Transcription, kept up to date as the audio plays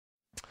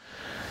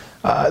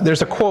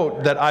There's a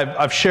quote that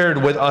I've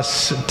shared with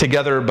us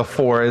together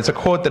before. It's a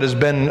quote that has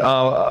been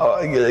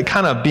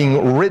kind of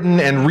being written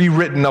and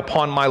rewritten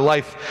upon my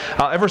life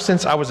ever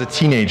since I was a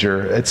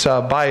teenager. It's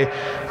by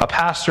a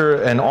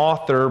pastor and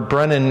author,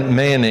 Brennan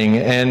Manning,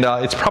 and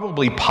it's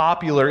probably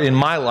popular in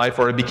my life,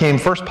 or it became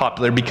first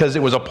popular because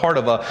it was a part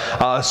of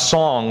a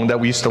song that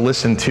we used to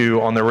listen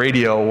to on the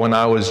radio when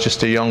I was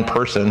just a young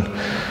person.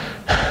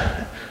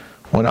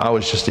 When I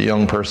was just a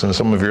young person.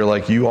 Some of you are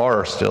like, you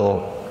are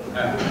still...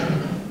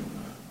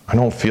 I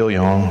don't feel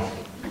young.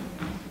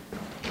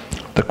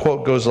 The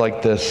quote goes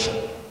like this: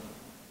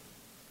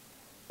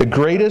 "The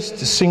greatest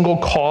single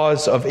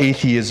cause of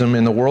atheism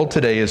in the world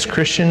today is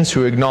Christians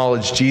who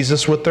acknowledge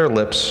Jesus with their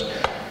lips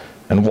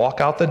and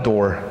walk out the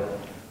door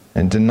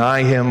and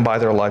deny him by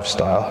their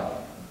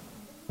lifestyle.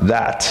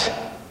 That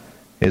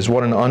is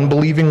what an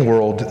unbelieving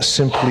world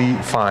simply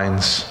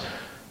finds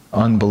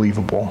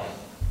unbelievable."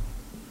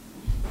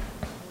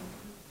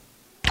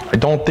 I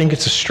don't think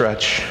it's a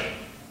stretch.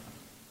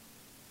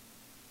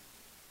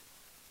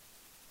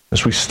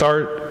 As we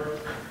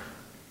start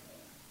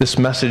this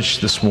message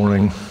this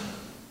morning,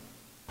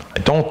 I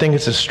don't think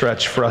it's a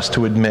stretch for us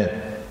to admit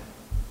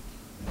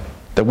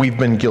that we've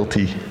been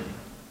guilty.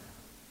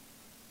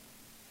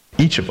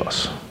 Each of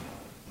us.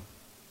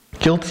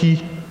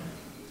 Guilty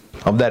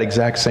of that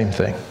exact same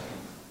thing.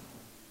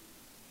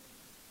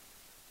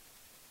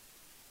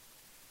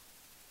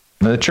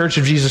 Now, the Church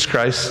of Jesus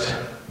Christ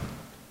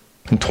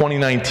in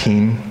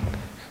 2019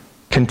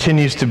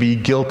 continues to be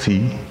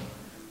guilty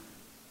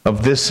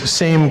of this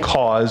same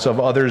cause of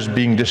others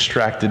being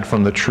distracted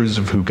from the truths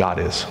of who God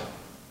is.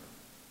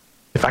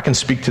 If I can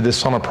speak to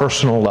this on a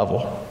personal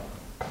level,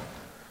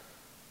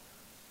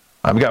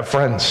 I've got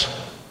friends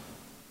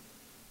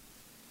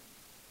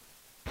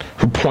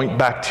who point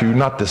back to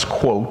not this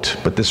quote,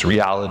 but this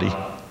reality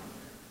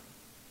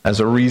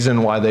as a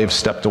reason why they've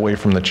stepped away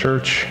from the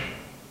church,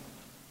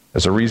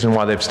 as a reason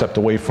why they've stepped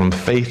away from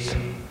faith,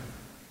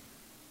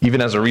 even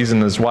as a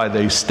reason as why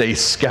they stay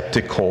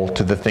skeptical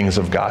to the things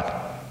of God.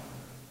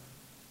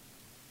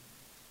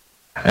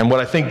 And what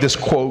I think this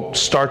quote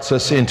starts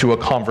us into a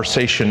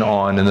conversation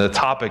on, and the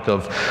topic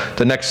of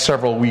the next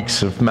several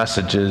weeks of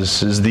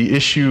messages, is the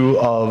issue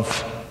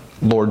of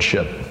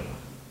lordship.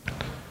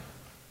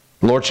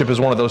 Lordship is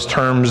one of those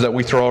terms that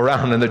we throw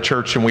around in the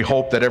church, and we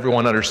hope that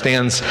everyone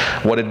understands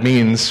what it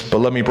means. But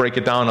let me break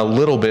it down a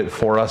little bit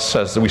for us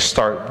as we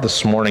start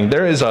this morning.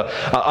 There is a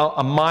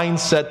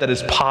mindset that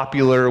is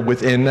popular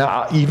within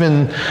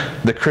even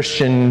the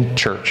Christian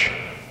church,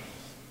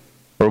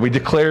 where we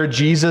declare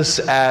Jesus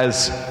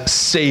as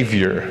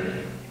Savior.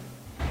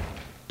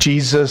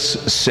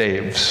 Jesus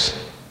saves.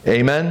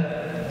 Amen?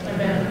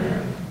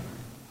 Amen.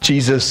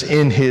 Jesus,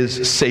 in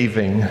his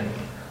saving,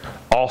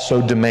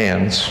 also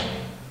demands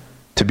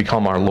to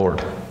become our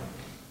Lord.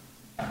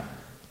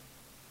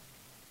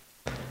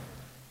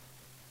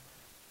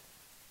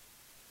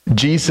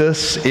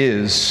 Jesus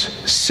is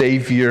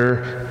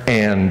Savior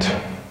and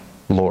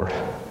Lord.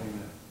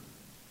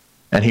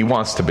 And he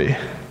wants to be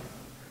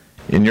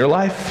in your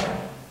life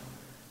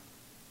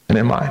and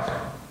in mine.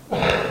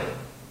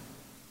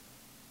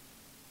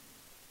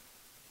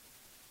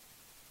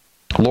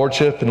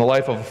 Lordship in the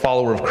life of a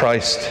follower of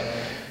Christ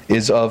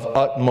is of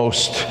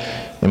utmost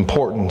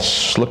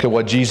importance. Look at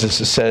what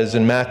Jesus says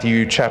in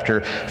Matthew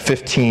chapter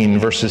 15,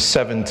 verses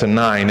 7 to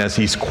 9, as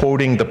he's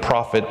quoting the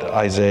prophet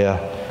Isaiah.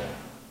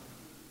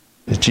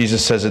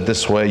 Jesus says it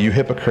this way: "You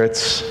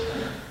hypocrites,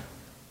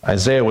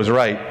 Isaiah was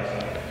right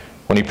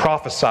when he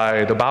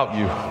prophesied about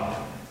you.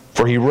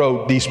 For he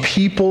wrote, 'These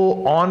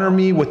people honor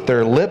me with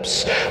their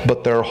lips,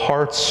 but their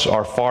hearts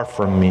are far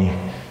from me.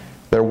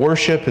 Their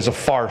worship is a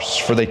farce,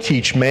 for they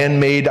teach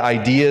man-made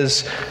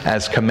ideas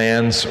as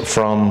commands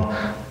from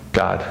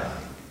God.'"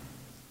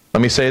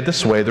 Let me say it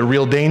this way: the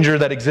real danger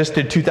that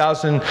existed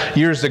 2,000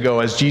 years ago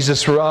as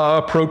Jesus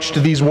approached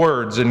these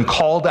words and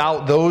called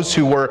out those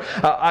who were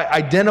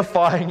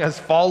identifying as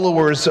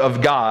followers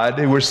of God,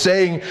 who were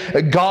saying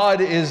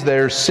God is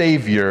their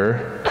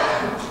Savior.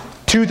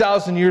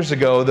 2,000 years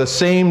ago, the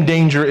same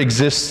danger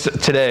exists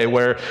today,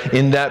 where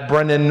in that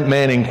Brennan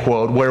Manning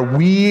quote, where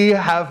we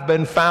have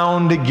been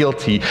found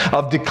guilty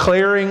of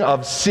declaring,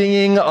 of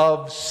singing,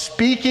 of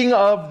speaking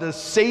of the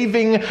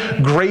saving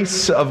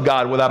grace of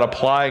God without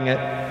applying it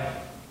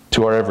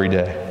to our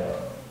everyday.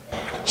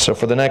 So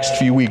for the next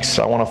few weeks,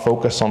 I want to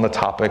focus on the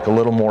topic a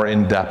little more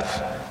in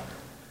depth.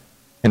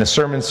 In a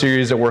sermon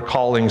series that we're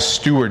calling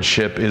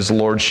Stewardship is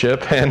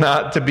Lordship. And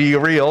to be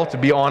real, to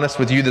be honest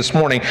with you this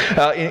morning,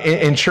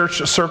 in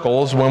church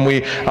circles, when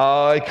we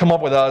come up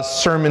with a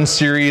sermon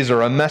series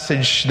or a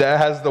message that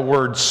has the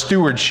word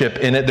stewardship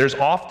in it, there's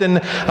often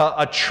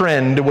a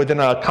trend within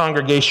a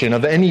congregation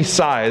of any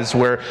size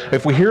where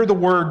if we hear the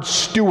word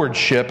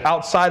stewardship,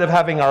 outside of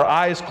having our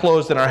eyes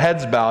closed and our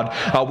heads bowed,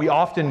 we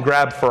often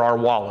grab for our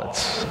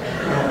wallets.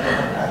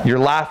 You're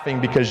laughing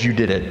because you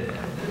did it.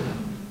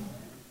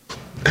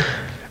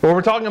 When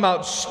we're talking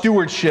about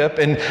stewardship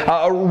and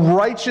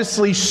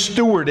righteously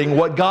stewarding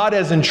what God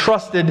has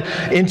entrusted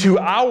into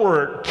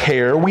our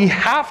care, we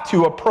have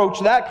to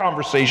approach that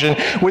conversation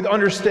with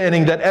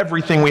understanding that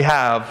everything we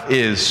have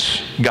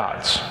is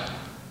God's.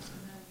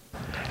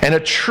 And a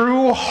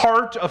true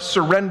heart of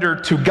surrender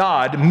to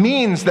God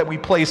means that we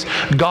place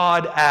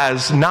God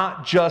as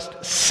not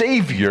just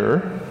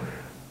Savior,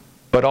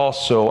 but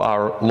also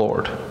our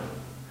Lord.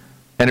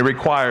 And it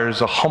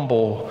requires a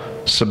humble,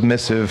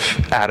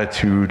 submissive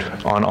attitude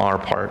on our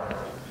part.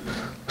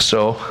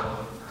 So,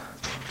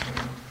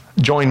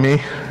 join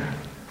me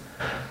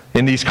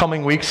in these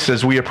coming weeks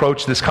as we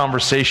approach this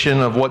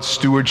conversation of what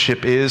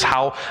stewardship is,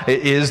 how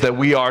it is that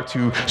we are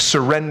to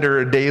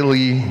surrender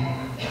daily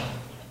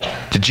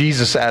to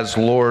Jesus as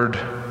Lord.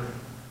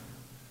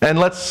 And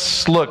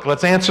let's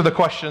answer the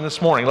question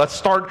this morning. Let's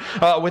start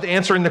with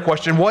answering the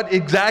question, what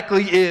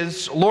exactly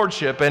is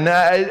lordship? And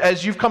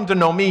as you've come to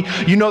know me,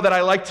 you know that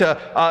I like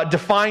to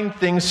define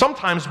things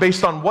sometimes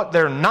based on what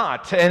they're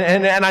not.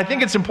 And I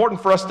think it's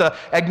important for us to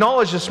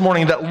acknowledge this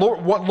morning that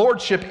what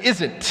lordship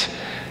isn't.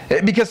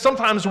 Because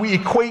sometimes we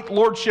equate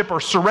lordship or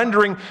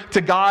surrendering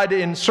to God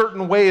in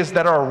certain ways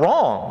that are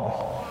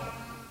wrong.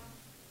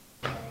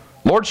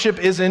 Lordship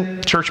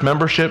isn't church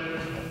membership.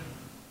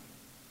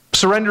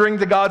 Surrendering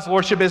to God's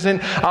lordship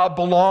isn't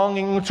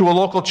belonging to a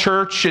local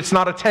church. It's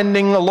not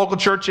attending a local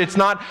church. It's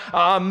not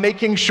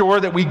making sure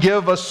that we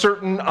give a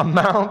certain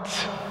amount.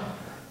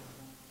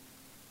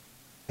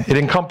 It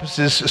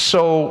encompasses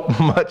so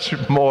much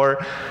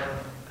more.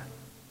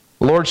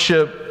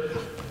 Lordship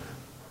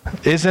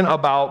isn't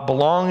about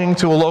belonging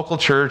to a local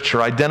church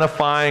or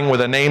identifying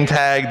with a name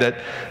tag that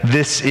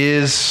this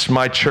is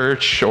my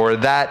church or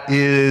that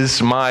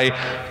is my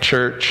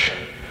church.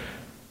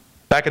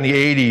 Back in the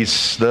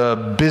 80s,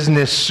 the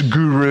business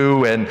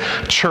guru and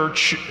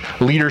church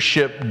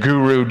leadership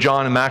guru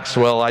John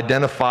Maxwell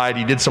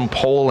he did some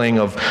polling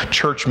of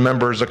church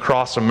members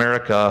across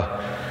America,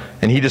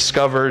 and he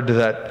discovered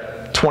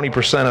that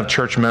 20% of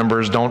church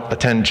members don't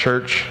attend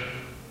church.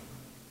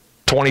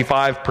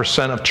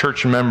 25% of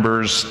church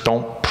members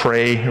don't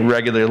pray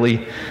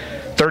regularly.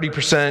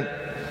 30%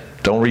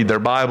 don't read their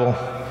Bible.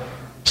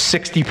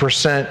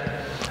 60%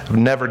 have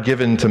never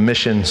given to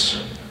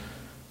missions.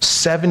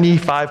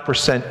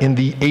 75% in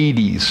the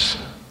 80s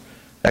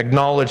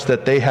acknowledge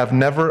that they have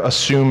never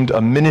assumed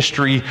a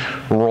ministry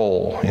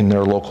role in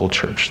their local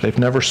church. They've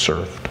never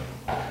served.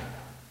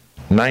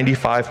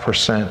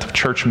 95% of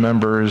church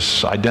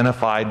members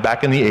identified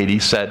back in the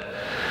 80s said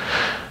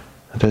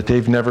that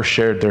they've never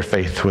shared their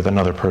faith with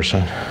another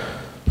person.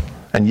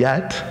 And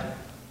yet,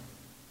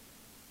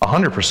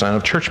 100%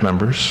 of church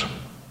members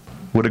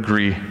would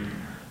agree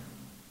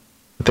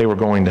that they were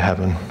going to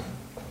heaven.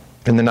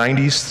 In the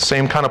 90s, the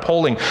same kind of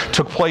polling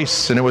took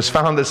place, and it was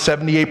found that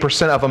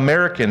 78% of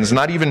Americans,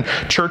 not even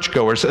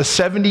churchgoers,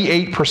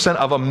 78%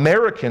 of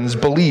Americans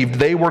believed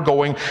they were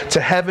going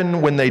to heaven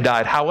when they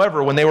died.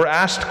 However, when they were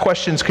asked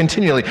questions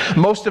continually,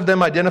 most of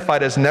them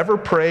identified as never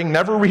praying,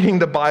 never reading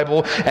the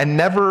Bible, and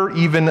never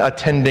even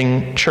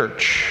attending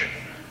church.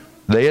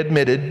 They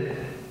admitted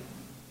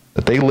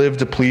that they lived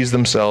to please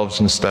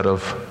themselves instead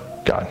of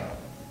God.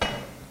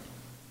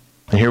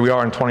 And here we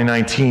are in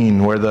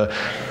 2019, where the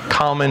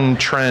common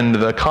trend,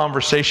 the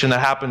conversation that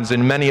happens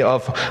in many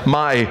of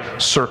my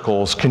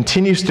circles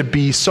continues to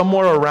be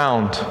somewhere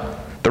around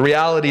the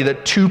reality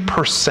that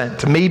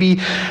 2%, maybe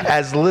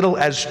as little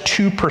as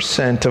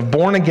 2% of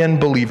born-again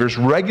believers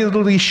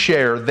regularly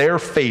share their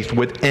faith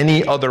with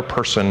any other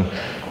person.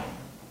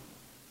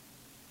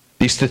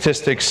 These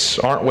statistics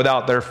aren't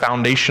without their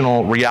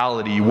foundational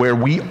reality, where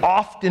we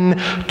often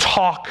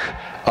talk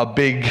a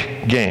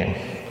big game,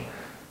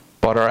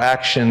 but our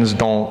actions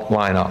don't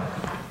line up.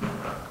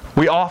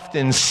 We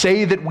often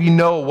say that we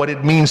know what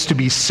it means to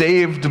be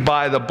saved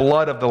by the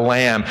blood of the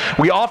Lamb.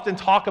 We often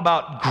talk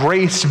about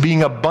grace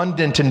being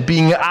abundant and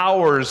being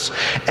ours,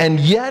 and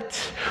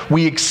yet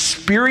we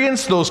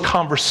experience those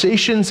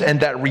conversations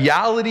and that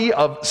reality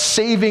of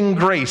saving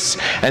grace,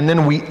 and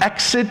then we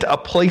exit a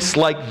place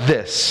like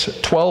this,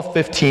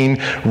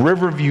 1215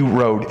 Riverview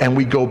Road, and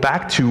we go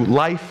back to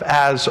life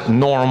as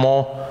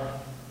normal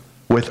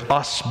with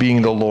us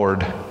being the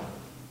Lord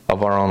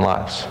of our own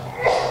lives.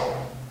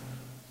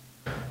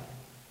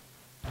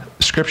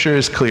 Scripture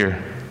is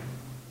clear.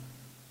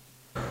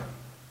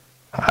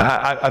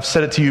 I've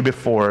said it to you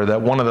before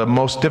that one of the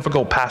most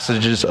difficult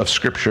passages of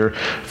Scripture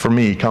for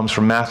me comes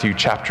from Matthew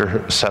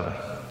chapter 7,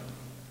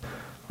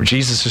 where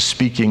Jesus is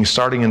speaking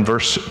starting in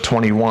verse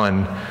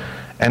 21.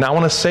 And I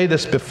want to say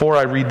this before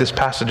I read this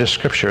passage of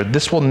Scripture.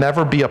 This will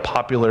never be a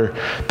popular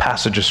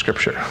passage of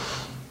Scripture.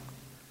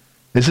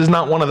 This is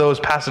not one of those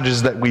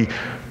passages that we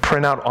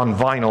print out on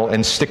vinyl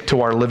and stick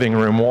to our living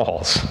room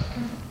walls.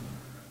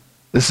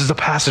 This is a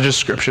passage of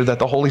Scripture that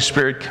the Holy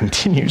Spirit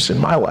continues in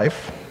my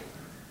life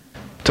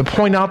to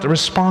point out the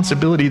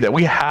responsibility that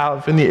we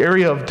have in the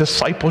area of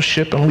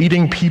discipleship and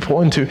leading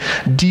people into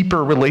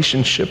deeper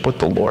relationship with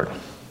the Lord.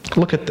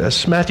 Look at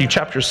this, Matthew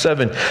chapter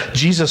 7,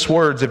 Jesus'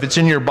 words. If it's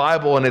in your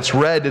Bible and it's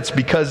read, it's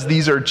because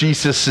these are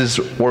Jesus'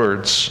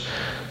 words.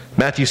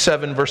 Matthew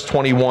 7, verse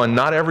 21,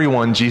 not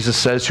everyone, Jesus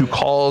says, who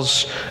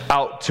calls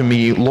out to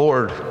me,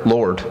 Lord,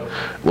 Lord,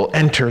 will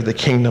enter the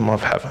kingdom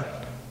of heaven.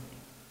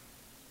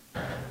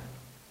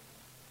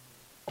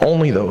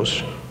 Only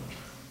those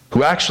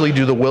who actually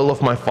do the will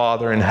of my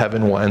Father in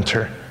heaven will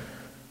enter.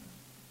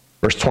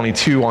 Verse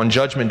 22, on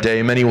judgment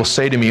day, many will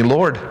say to me,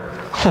 Lord,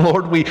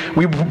 Lord, we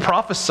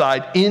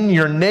prophesied in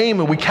your name,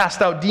 and we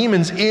cast out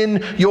demons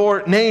in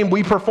your name.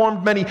 We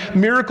performed many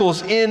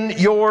miracles in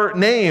your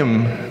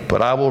name.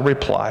 But I will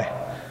reply,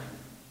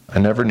 I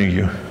never knew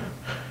you.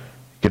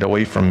 Get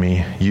away from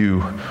me,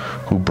 you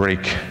who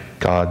break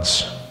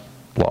God's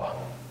law.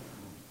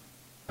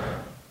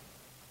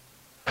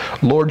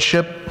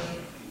 Lordship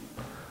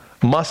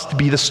must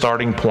be the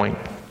starting point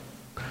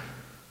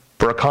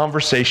for a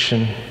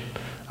conversation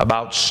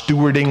about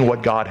stewarding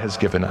what God has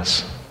given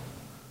us.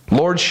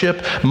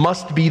 Lordship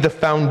must be the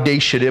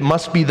foundation. It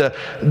must be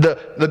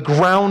the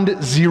ground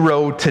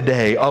zero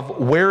today of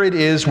where it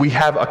is we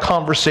have a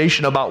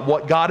conversation about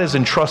what God has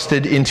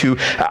entrusted into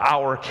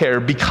our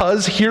care.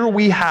 Because here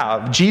we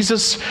have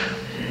Jesus'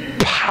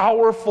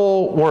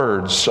 powerful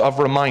words of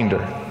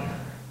reminder.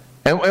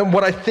 And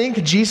what I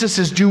think Jesus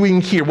is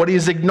doing here, what he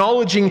is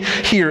acknowledging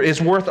here,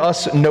 is worth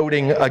us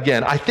noting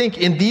again. I think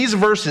in these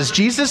verses,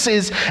 Jesus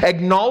is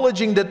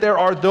acknowledging that there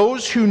are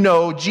those who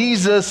know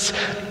Jesus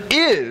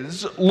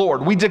is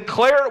Lord. We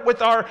declare it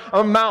with our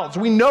mouths.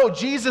 We know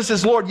Jesus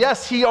is Lord.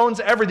 Yes, he owns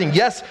everything.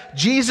 Yes,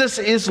 Jesus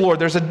is Lord.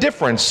 There's a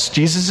difference.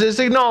 Jesus is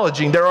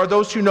acknowledging there are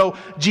those who know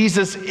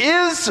Jesus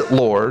is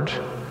Lord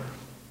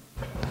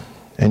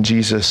and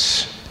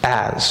Jesus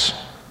as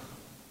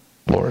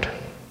Lord.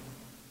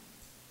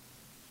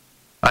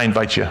 I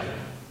invite you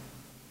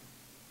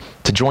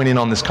to join in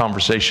on this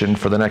conversation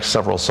for the next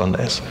several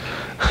Sundays.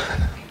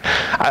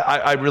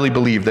 I really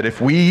believe that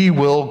if we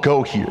will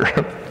go here,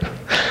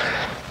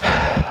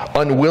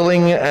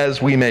 unwilling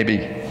as we may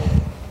be,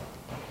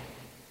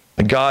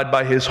 God,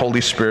 by his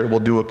Holy Spirit,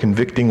 will do a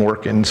convicting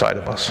work inside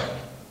of us.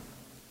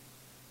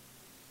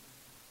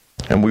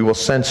 And we will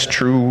sense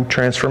true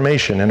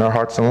transformation in our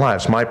hearts and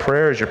lives. My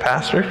prayer as your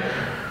pastor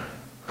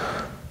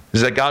is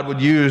that God would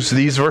use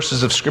these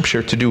verses of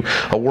Scripture to do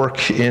a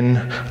work in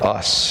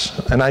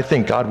us. And I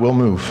think God will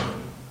move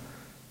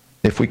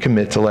if we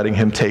commit to letting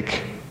him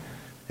take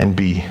and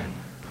be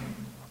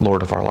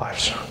Lord of our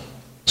lives.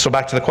 So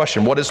back to the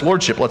question, what is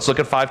lordship? Let's look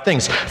at 5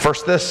 things.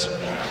 First, this.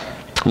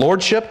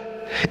 Lordship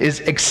is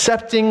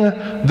accepting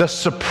the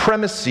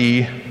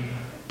supremacy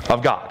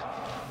of God.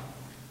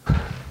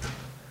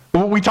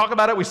 We talk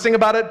about it, we sing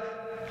about it,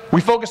 we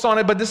focus on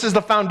it, but this is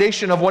the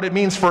foundation of what it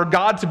means for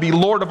God to be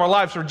Lord of our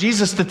lives, for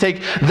Jesus to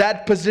take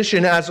that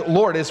position as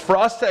Lord, is for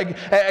us to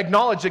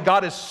acknowledge that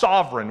God is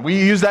sovereign. We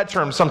use that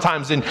term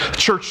sometimes in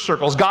church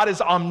circles. God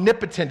is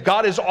omnipotent.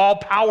 God is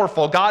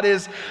all-powerful. God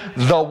is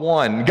the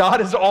one.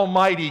 God is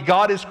almighty.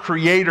 God is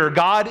creator.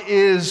 God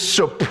is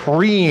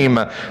supreme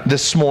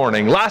this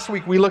morning. Last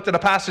week, we looked at a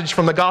passage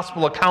from the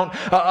gospel account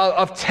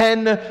of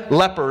 10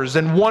 lepers,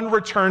 and one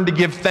returned to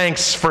give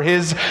thanks for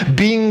his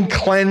being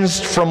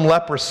cleansed from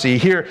leprosy.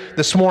 Here,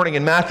 this morning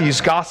in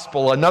Matthew's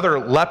gospel, another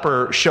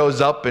leper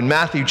shows up in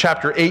Matthew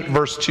chapter 8,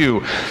 verse 2.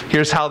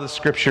 Here's how the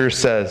scripture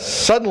says.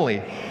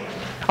 Suddenly,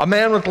 a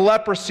man with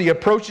leprosy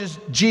approaches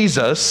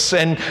Jesus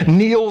and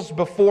kneels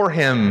before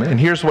him. And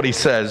here's what he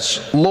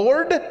says.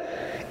 Lord,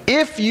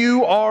 if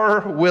you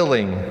are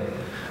willing,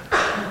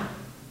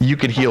 you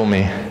could heal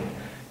me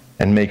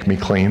and make me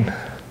clean.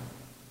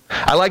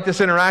 I like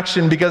this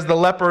interaction because the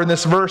leper in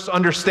this verse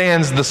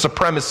understands the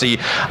supremacy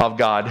of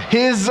God,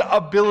 his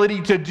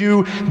ability to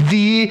do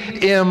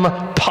the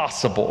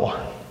impossible.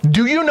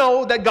 Do you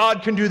know that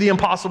God can do the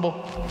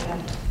impossible?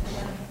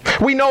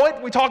 We know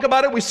it. We talk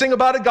about it. We sing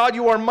about it. God,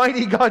 you are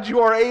mighty. God,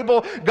 you are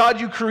able.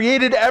 God, you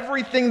created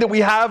everything that we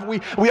have. We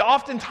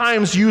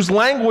oftentimes use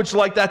language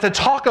like that to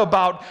talk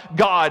about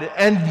God.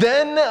 And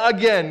then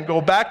again,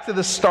 go back to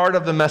the start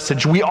of the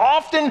message. We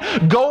often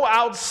go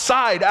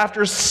outside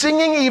after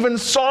singing even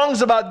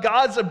songs about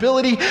God's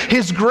ability,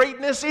 his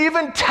greatness,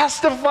 even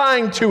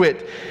testifying to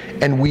it.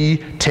 And we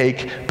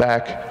take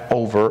back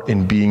over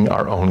in being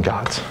our own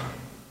gods.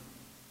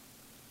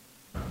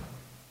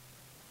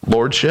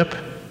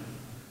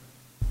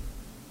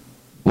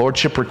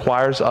 Lordship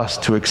requires us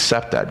to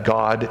accept that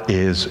God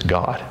is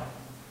God.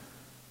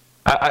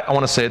 I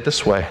want to say it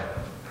this way.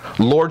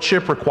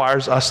 Lordship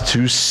requires us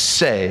to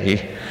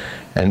say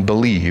and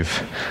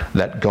believe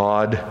that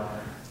God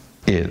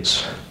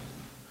is.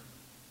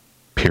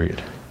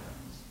 Period.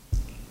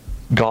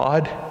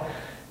 God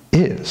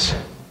is.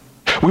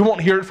 We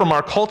won't hear it from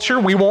our culture.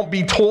 We won't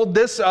be told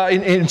this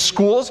in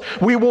schools.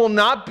 We will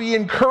not be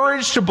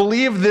encouraged to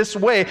believe this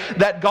way,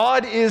 that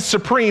God is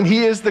supreme.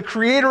 He is the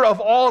creator of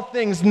all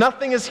things.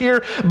 Nothing is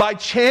here by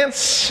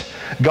chance.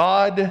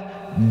 God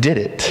did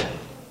it.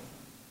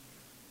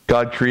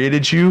 God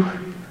created you.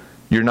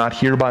 You're not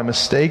here by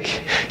mistake.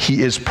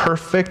 He is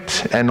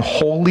perfect and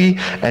holy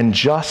and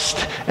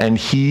just, and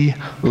he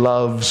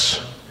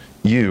loves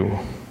you.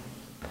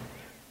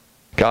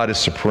 God is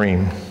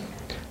supreme.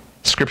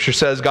 Scripture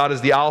says God is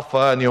the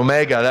Alpha and the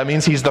Omega. That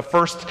means he's the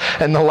first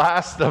and the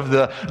last of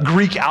the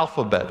Greek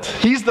alphabet.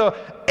 He's the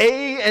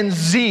A and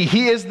Z.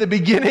 He is the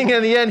beginning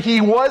and the end.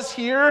 He was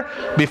here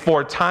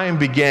before time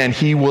began.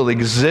 He will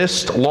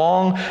exist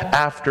long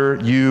after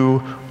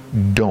you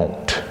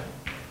don't.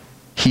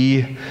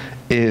 He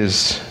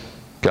is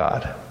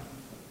God.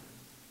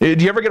 Do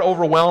you ever get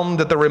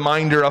overwhelmed at the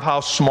reminder of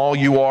how small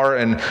you are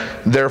and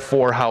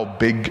therefore how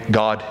big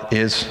God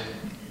is?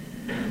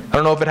 I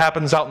don't know if it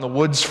happens out in the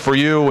woods for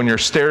you when you're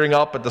staring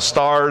up at the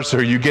stars,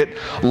 or you get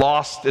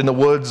lost in the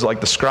woods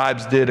like the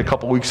scribes did a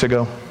couple weeks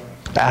ago.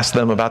 Ask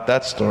them about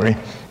that story.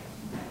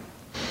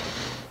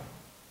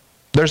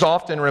 There's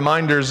often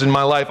reminders in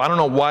my life. I don't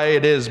know why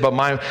it is, but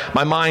my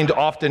mind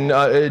often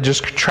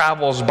just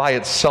travels by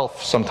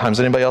itself sometimes.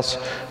 Anybody else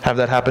have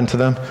that happen to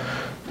them?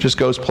 Just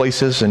goes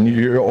places and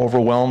you're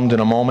overwhelmed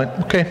in a moment.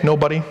 Okay,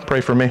 nobody?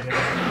 Pray for me.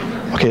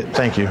 Okay,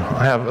 thank you.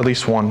 I have at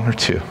least one or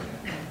two.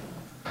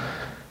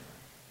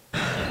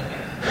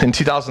 In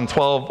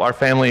 2012, our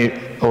family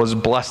was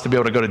blessed to be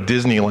able to go to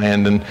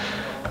Disneyland, and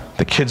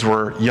the kids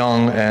were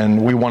young,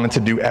 and we wanted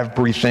to do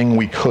everything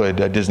we could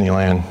at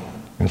Disneyland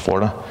in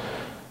Florida.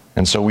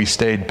 And so we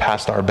stayed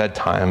past our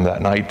bedtime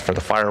that night for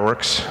the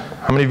fireworks.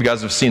 How many of you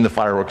guys have seen the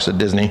fireworks at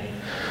Disney?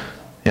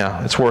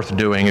 Yeah, it's worth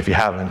doing if you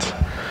haven't.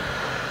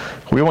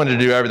 We wanted to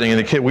do everything,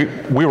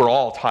 and we were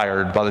all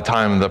tired by the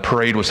time the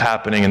parade was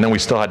happening, and then we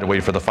still had to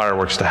wait for the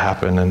fireworks to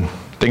happen, and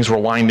things were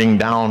winding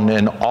down,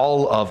 and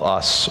all of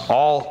us,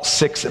 all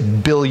 6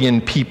 billion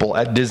people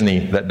at Disney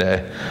that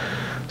day,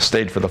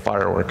 stayed for the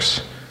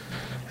fireworks.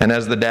 And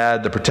as the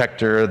dad, the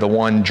protector, the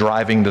one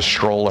driving the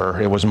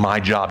stroller, it was my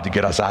job to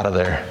get us out of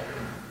there.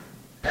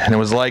 And it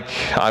was like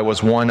I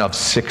was one of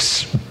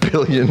 6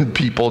 billion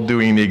people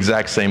doing the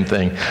exact same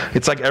thing.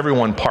 It's like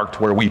everyone parked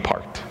where we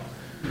parked.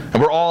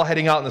 And we're all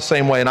heading out in the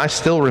same way, and I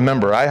still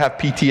remember. I have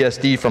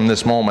PTSD from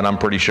this moment, I'm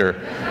pretty sure.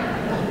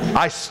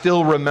 I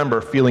still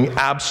remember feeling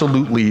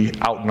absolutely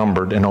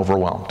outnumbered and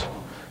overwhelmed.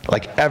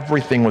 Like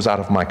everything was out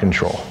of my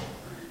control.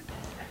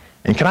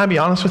 And can I be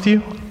honest with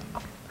you?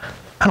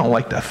 I don't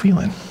like that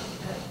feeling.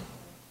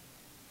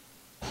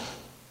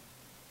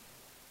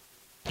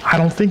 I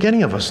don't think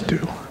any of us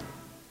do.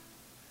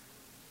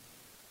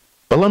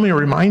 But let me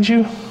remind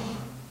you,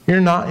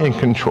 you're not in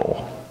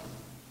control.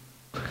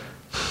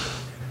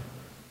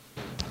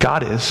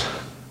 God is.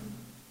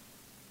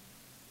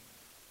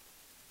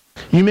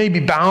 You may be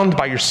bound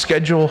by your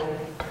schedule,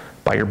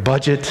 by your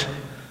budget,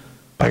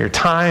 by your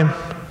time,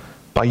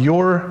 by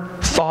your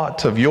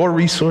thought of your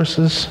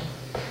resources.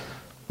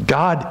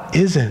 God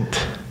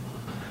isn't.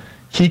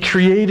 He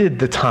created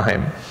the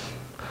time.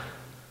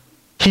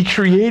 He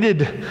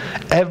created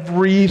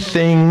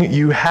everything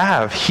you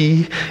have.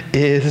 He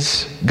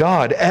is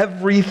God.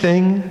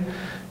 Everything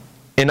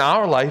in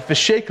our life is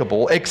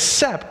shakeable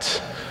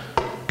except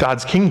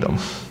God's kingdom,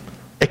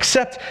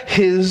 except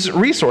his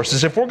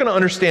resources. If we're going to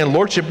understand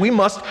lordship, we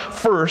must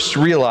first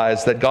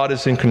realize that God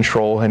is in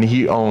control and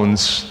he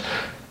owns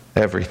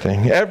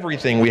everything.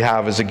 Everything we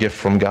have is a gift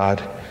from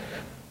God.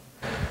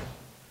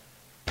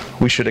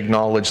 We should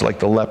acknowledge, like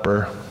the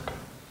leper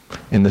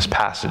in this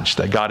passage,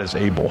 that God is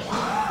able.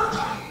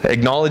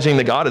 Acknowledging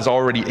that God is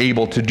already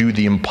able to do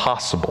the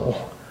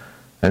impossible.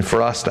 And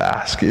for us to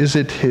ask, is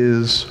it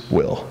his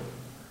will?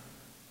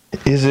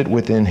 Is it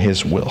within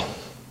his will?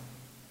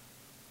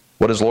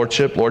 What is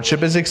lordship?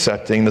 Lordship is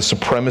accepting the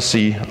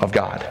supremacy of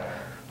God.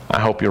 I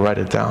hope you write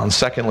it down.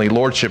 Secondly,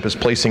 lordship is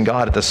placing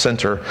God at the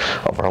center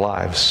of our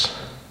lives.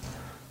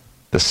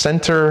 The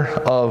center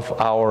of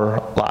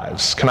our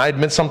lives. Can I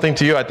admit something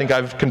to you? I think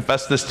I've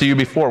confessed this to you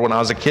before. When I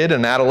was a kid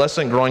and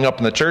adolescent growing up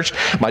in the church,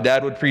 my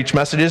dad would preach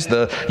messages.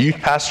 The youth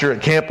pastor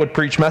at camp would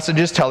preach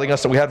messages telling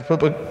us that we had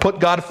to put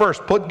God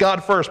first, put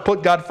God first,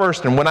 put God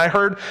first. And when I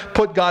heard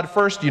put God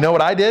first, you know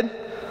what I did?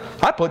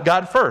 I put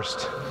God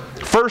first.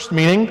 First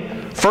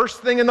meaning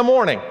first thing in the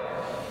morning.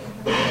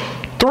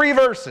 3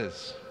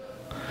 verses.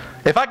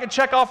 If I could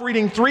check off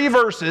reading 3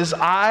 verses,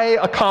 I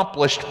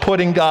accomplished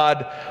putting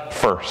God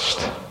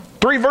first.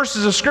 3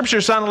 verses of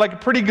Scripture sounded like a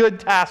pretty good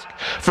task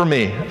for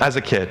me as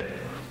a kid.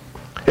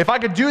 If I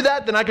could do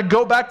that, then I could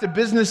go back to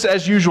business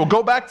as usual.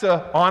 Go back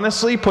to,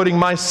 honestly, putting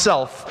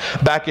myself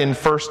back in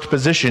first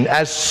position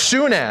as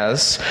soon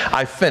as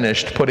I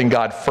finished putting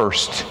God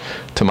first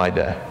to my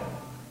day.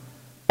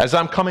 As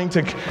I'm coming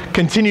to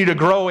continue to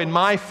grow in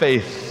my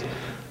faith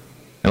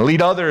and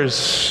lead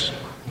others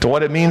to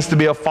what it means to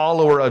be a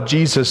follower of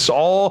Jesus,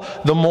 all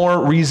the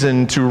more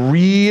reason to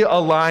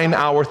realign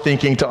our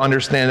thinking to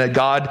understand that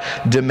God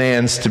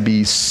demands to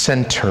be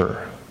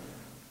center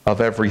of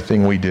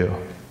everything we do.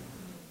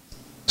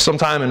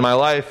 Sometime in my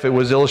life, it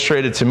was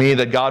illustrated to me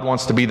that God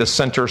wants to be the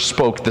center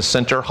spoke, the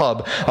center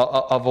hub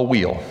of a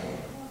wheel.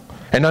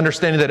 And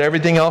understanding that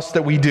everything else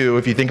that we do,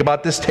 if you think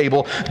about this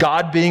table,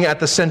 God being at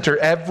the center,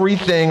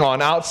 everything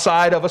on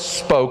outside of a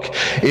spoke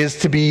is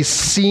to be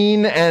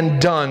seen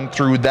and done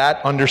through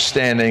that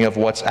understanding of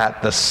what's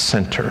at the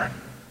center.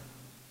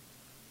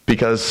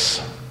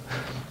 Because,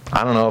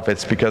 I don't know if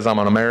it's because I'm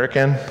an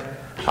American,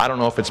 I don't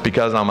know if it's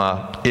because I'm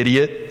an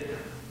idiot,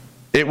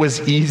 It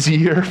was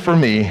easier for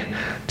me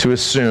to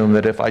assume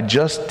that if I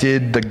just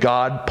did the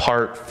God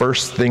part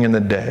first thing in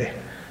the day,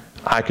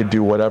 I could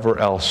do whatever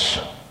else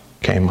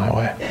came my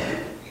way.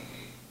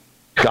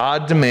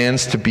 God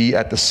demands to be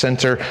at the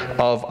center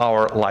of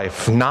our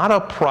life, not a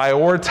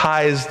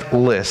prioritized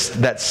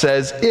list that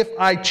says, if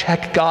I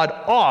check God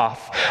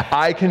off,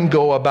 I can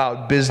go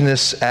about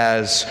business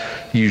as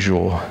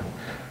usual.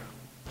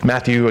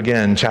 Matthew,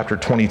 again, chapter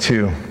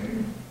 22.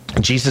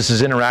 Jesus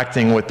is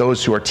interacting with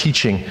those who are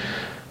teaching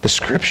the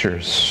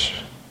scriptures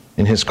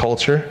in his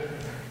culture.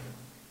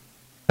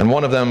 And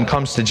one of them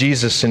comes to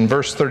Jesus in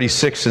verse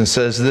 36 and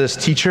says this,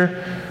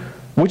 "Teacher,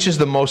 which is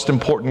the most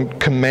important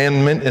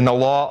commandment in the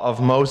law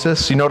of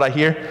Moses?" You know what I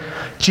hear?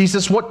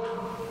 "Jesus,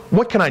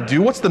 what can I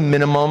do? What's the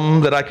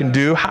minimum that I can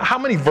do? How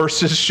many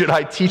verses should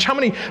I teach? How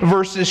many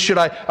verses should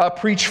I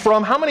preach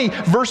from? How many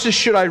verses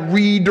should I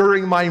read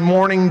during my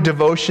morning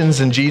devotions?"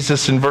 And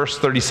Jesus in verse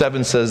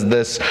 37 says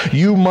this,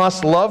 "You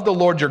must love the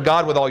Lord your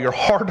God with all your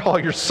heart, all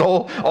your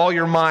soul, all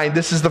your mind.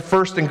 This is the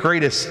first and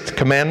greatest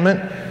commandment.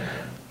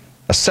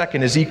 A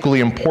second is equally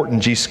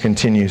important," Jesus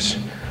continues.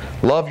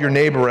 "Love your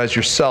neighbor as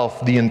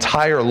yourself. The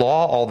entire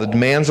law, all the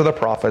demands of the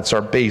prophets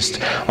are based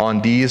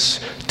on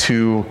these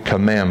two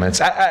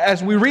commandments."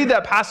 As we read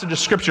that passage of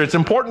Scripture, it's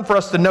important for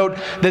us to note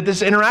that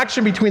this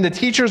interaction between the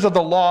teachers of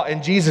the law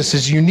and Jesus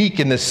is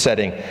unique in this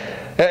setting.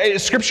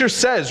 Scripture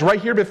says right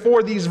here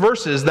before these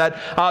verses that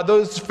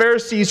those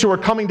Pharisees who are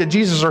coming to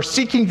Jesus are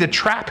seeking to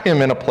trap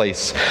him in a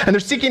place. And they're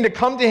seeking to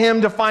come to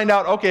him to find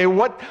out, okay,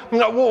 what's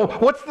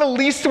the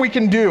least we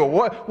can do?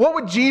 What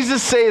would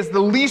Jesus say is the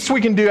least we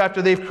can do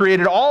after they've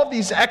created all of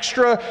these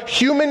extra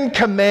human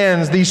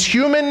commands, these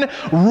human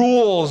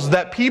rules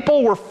that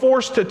people were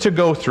forced to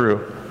go through?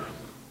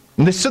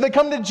 And so they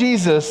come to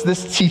Jesus,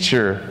 this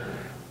teacher,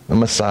 the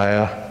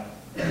Messiah.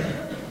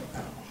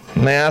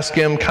 And they ask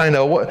him kind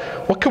of,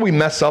 what can we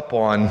mess up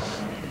on?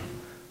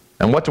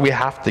 And what do we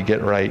have to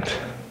get right?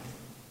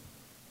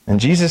 And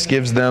Jesus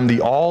gives them the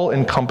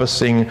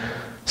all-encompassing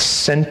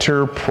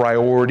center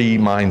priority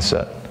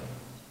mindset.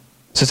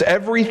 It says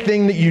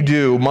everything that you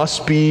do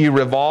must be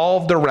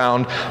revolved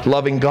around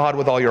loving God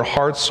with all your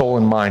heart, soul,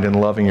 and mind, and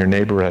loving your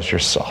neighbor as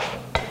yourself.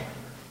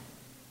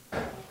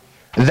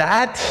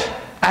 That,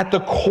 at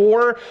the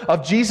core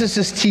of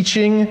Jesus'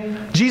 teaching,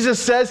 Jesus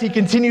says, he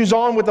continues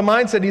on with the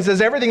mindset. He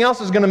says everything else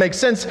is going to make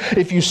sense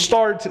if you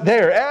start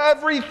there.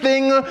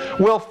 Everything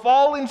will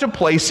fall into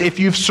place if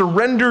you've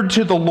surrendered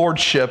to the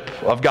lordship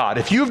of God.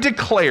 If you've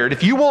declared,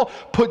 if you will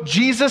put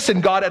Jesus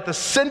and God at the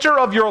center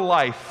of your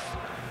life.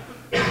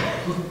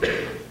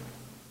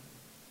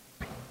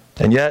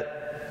 And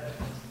yet,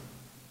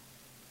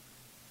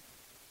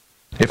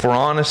 if we're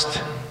honest,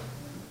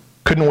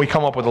 couldn't we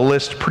come up with a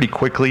list pretty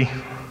quickly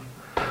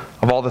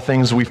of all the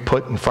things we've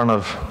put in front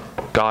of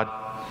God?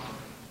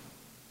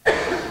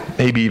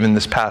 Maybe even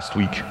this past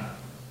week.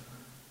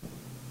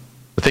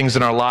 The things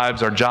in our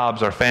lives, our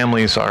jobs, our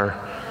families, our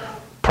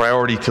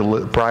priority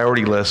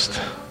list.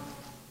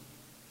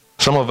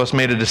 Some of us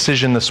made a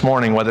decision this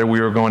morning whether we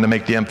were going to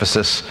make the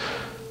emphasis,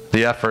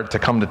 the effort to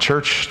come to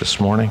church this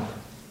morning,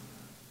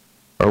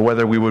 or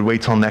whether we would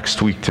wait till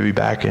next week to be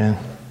back in.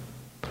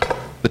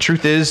 The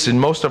truth is, in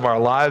most of our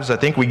lives, I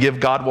think we give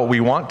God what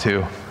we want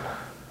to.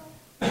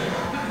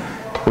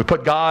 We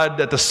put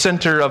God at the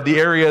center of the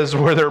areas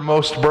where they're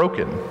most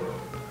broken,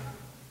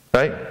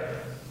 right?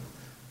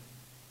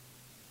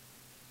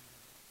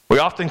 We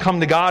often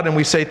come to God and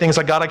we say things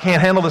like, "God, I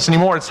can't handle this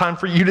anymore. It's time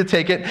for you to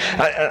take it.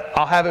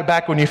 I'll have it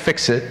back when you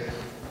fix it.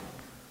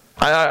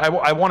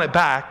 I want it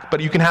back,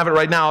 but you can have it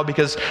right now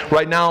because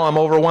right now I'm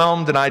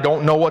overwhelmed and I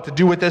don't know what to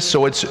do with this,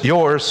 so it's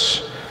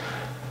yours."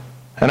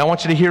 And I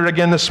want you to hear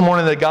again this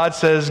morning that God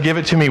says, "Give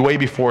it to me way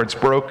before it's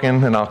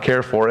broken and I'll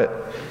care for it.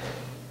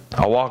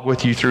 I'll walk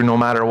with you through no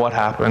matter what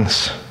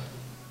happens."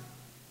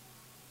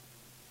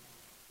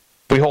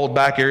 If we hold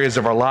back areas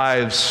of our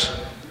lives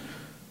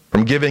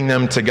from giving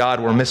them to God,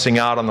 we're missing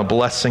out on the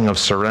blessing of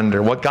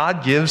surrender. What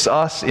God gives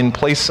us in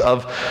place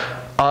of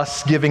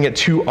us giving it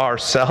to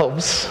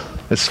ourselves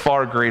is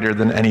far greater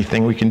than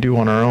anything we can do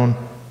on our own.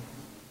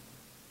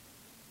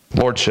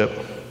 Lordship.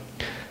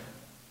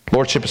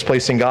 Lordship is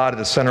placing God at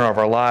the center of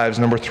our lives.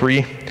 Number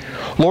 3,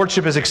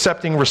 lordship is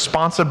accepting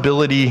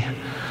responsibility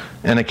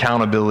and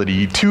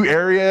accountability. 2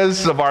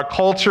 areas of our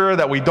culture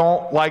that we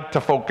don't like to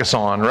focus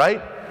on,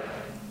 right?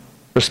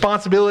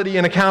 Responsibility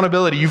and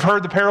accountability. You've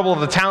heard the parable of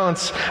the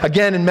talents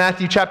again in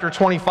Matthew chapter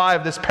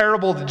 25, this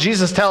parable that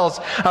Jesus tells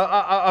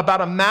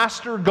about a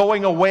master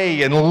going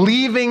away and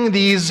leaving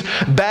these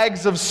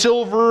bags of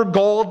silver,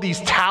 gold,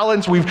 these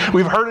talents. We've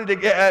heard it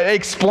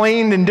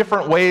explained in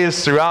different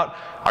ways throughout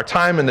our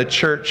time in the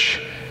church.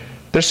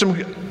 There's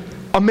some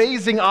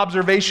amazing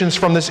observations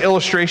from this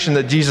illustration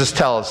that Jesus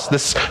tells,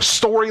 this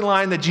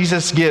storyline that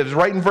Jesus gives.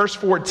 Right in verse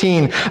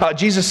 14,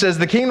 Jesus says,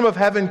 "The kingdom of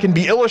heaven can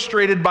be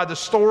illustrated by the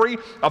story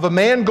of a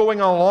man going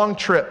on a long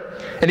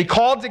trip. And he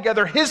called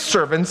together his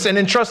servants and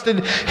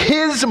entrusted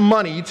his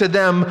money to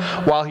them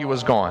while he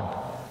was gone."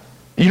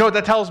 You know what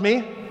that tells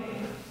me?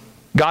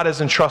 God has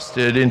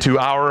entrusted into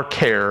our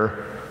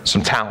care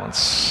some talents,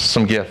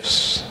 some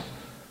gifts,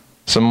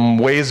 some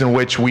ways in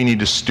which we need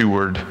to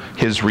steward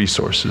his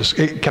resources.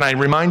 Can I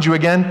remind you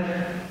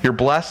again? You're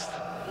blessed.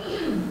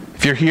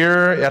 If you're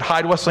here at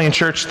Hyde Wesleyan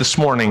Church this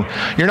morning,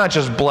 you're not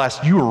just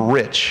blessed, you are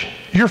rich.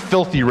 You're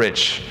filthy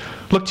rich.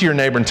 Look to your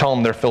neighbor and tell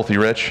them they're filthy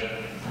rich.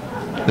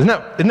 Isn't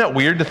that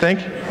weird to think?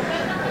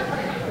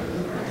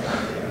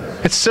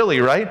 It's silly,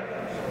 right?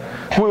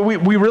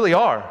 We really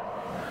are.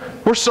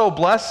 We're so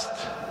blessed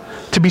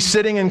to be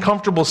sitting in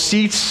comfortable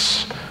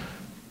seats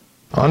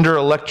under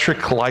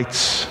electric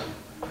lights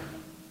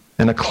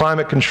in a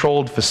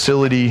climate-controlled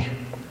facility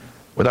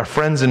with our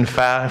friends and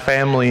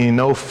family,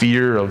 no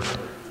fear of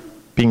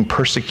being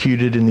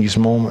persecuted in these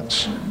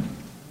moments.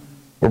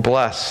 We're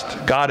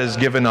blessed. God has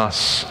given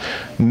us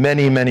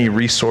many, many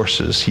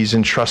resources he's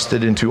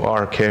entrusted into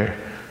our care.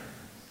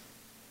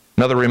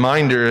 Another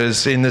reminder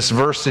is in these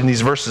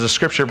verses of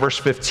Scripture, verse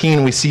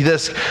 15, we see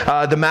this.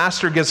 The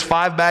master gives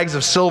 5 bags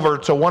of silver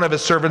to one of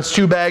his servants,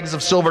 2 bags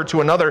of silver to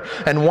another,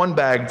 and 1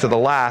 bag to the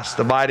last,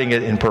 dividing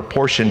it in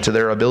proportion to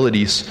their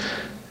abilities.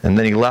 And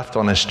then he left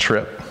on his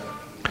trip.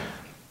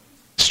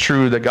 It's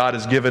true that God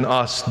has given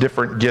us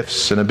different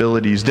gifts and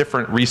abilities,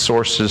 different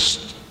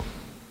resources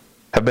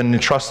have been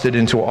entrusted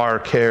into our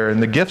care,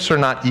 and the gifts are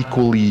not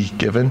equally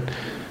given.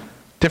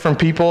 Different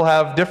people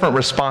have different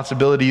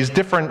responsibilities,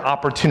 different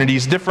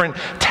opportunities, different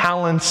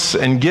talents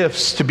and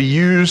gifts to be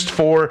used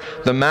for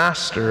the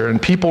master, and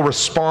people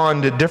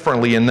respond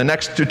differently. In the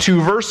next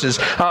 2 verses,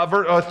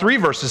 3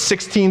 verses,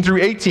 16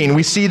 through 18,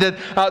 we see that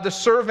the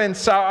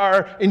servants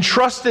are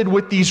entrusted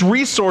with these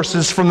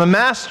resources from the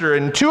master,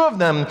 and 2 of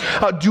them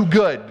do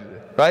good.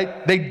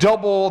 Right? They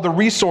double the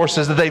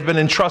resources that they've been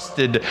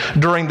entrusted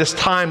during this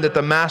time that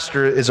the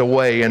master is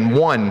away, and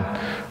 1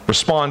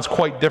 responds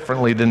quite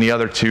differently than the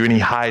other 2, and he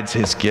hides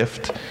his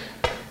gift.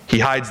 He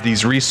hides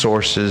these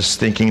resources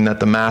thinking that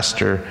the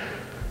master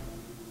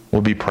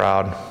will be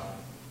proud.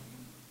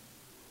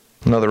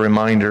 Another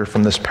reminder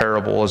from this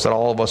parable is that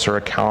all of us are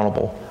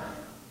accountable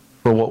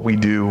for what we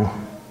do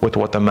with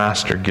what the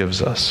master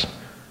gives us.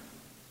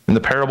 In the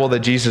parable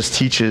that Jesus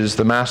teaches,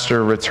 the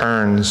master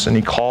returns and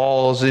he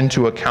calls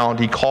into account,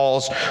 he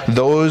calls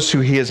those who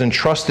he has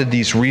entrusted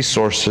these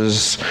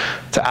resources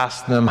to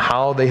ask them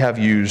how they have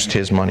used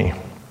his money.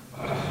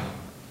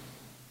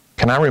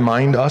 Can I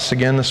remind us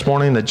again this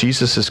morning that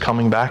Jesus is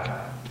coming back?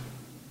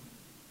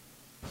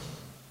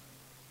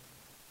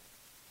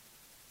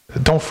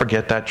 Don't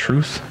forget that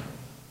truth.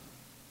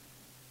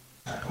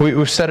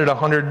 We've said it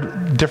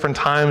 100 different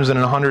times and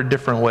in 100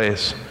 different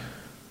ways.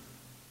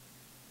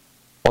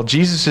 While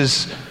Jesus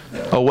is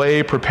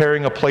away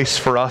preparing a place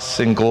for us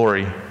in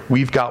glory,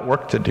 we've got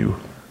work to do.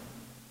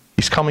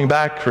 He's coming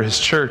back for his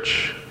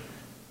church.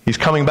 He's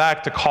coming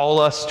back to call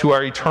us to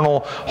our eternal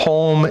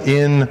home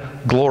in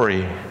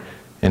glory,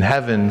 in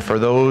heaven, for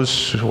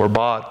those who are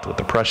bought with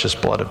the precious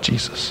blood of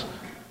Jesus.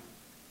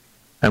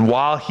 And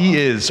while he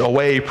is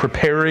away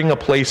preparing a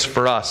place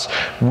for us,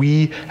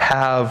 we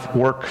have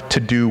work to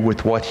do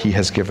with what he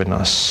has given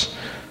us.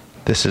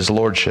 This is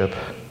lordship.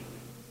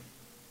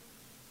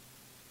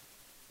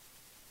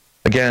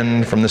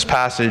 Again, from this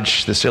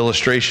passage, this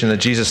illustration that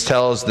Jesus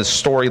tells, this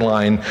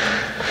storyline,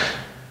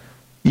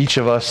 each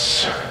of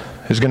us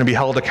is going to be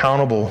held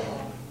accountable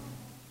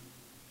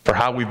for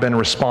how we've been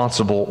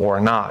responsible or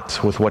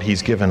not with what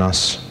he's given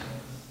us.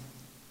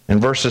 In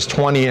verses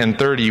 20 and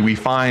 30, we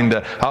find,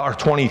 or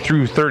 20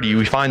 through 30,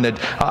 we find that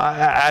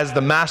as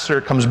the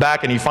master comes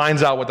back and he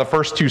finds out what the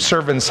first 2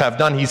 servants have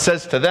done, he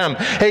says to them,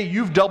 hey,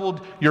 you've doubled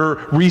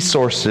your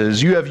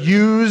resources. You have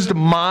used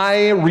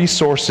my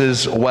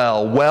resources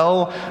well.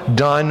 Well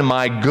done,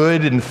 my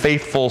good and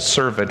faithful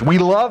servant. We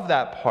love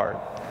that part.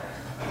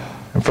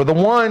 And for the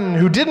one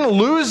who didn't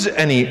lose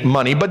any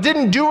money, but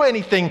didn't do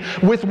anything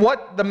with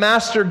what the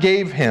master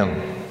gave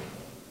him,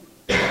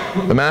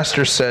 the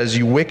master says,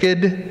 you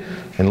wicked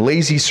and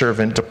lazy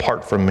servant,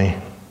 depart from me.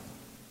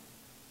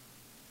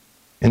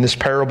 In this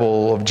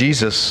parable of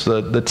Jesus,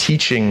 the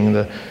teaching,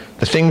 the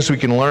things we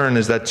can learn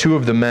is that 2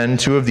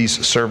 of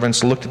these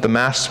servants looked at the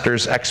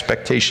master's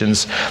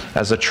expectations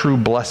as a true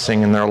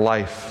blessing in their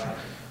life.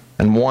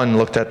 And 1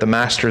 looked at the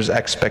master's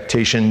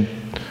expectation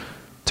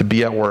to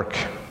be at work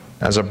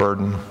as a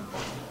burden.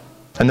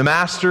 And the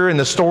master in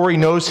the story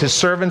knows his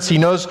servants. He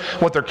knows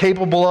what they're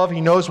capable of.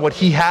 He knows what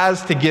he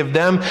has to give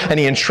them, and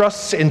he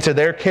entrusts into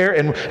their care.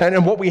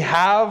 And what we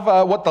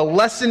have, what the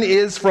lesson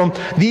is from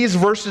these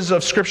verses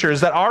of Scripture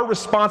is that our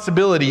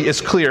responsibility is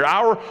clear.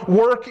 Our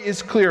work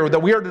is clear,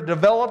 that we are to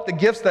develop the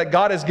gifts that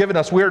God has given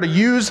us. We are to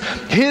use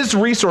his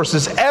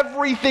resources,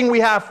 everything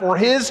we have, for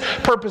his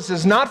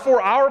purposes, not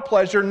for our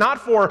pleasure, not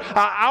for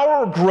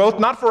our growth,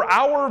 not for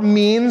our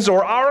means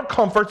or our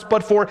comforts,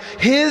 but for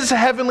his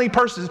heavenly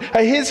purposes,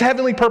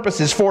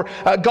 for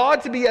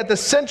God to be at the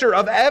center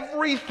of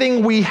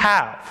everything we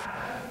have.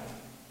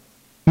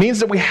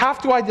 Means that we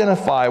have to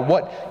identify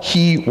what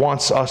he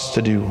wants us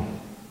to do.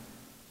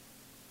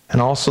 And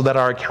also that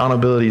our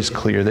accountability is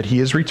clear, that he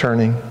is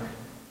returning.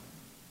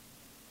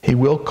 He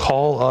will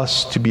call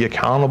us to be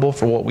accountable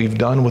for what we've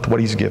done with what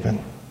he's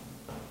given.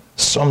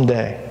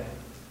 Someday.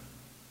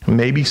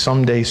 Maybe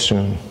someday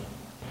soon.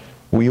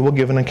 we will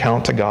give an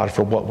account to God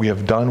for what we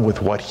have done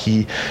with what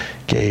he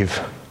gave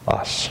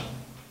us.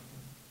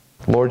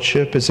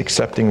 Lordship is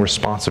accepting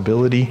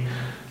responsibility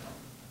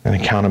and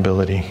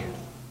accountability.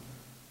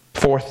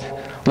 Fourth,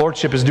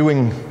 lordship is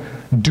doing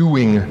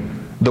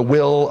the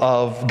will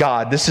of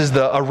God. This is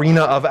the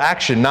arena of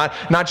action, not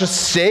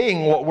just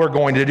saying what we're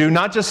going to do,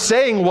 not just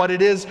saying what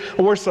it is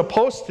we're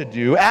supposed to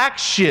do.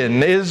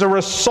 Action is a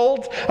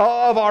result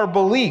of our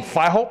belief.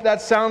 I hope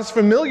that sounds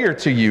familiar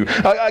to you.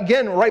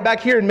 Again, right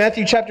back here in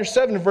Matthew chapter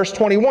 7, verse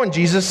 21,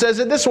 Jesus says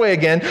it this way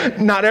again,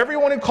 "Not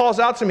everyone who calls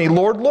out to me,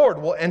 'Lord, Lord,'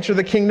 will enter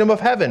the kingdom of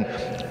heaven.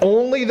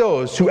 Only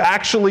those who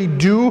actually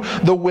do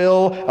the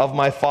will of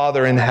my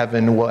Father in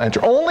heaven will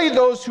enter." Only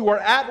those who are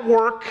at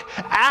work,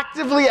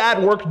 actively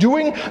at work,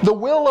 doing the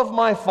will of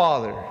my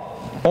Father.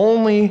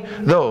 Only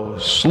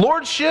those.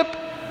 Lordship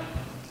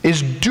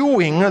is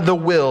doing the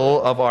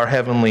will of our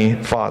Heavenly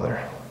Father.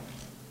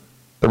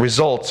 The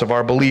results of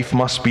our belief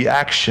must be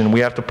action.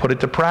 We have to put it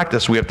to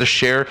practice. We have to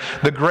share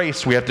the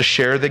grace. We have to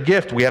share the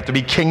gift. We have to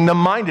be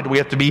kingdom-minded. We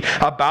have to be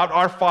about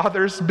our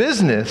Father's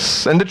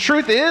business. And the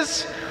truth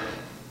is,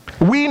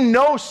 we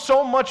know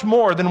so much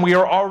more than we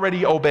are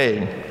already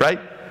obeying, right?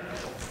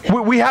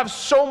 We have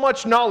so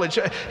much knowledge.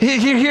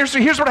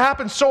 Here's what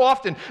happens so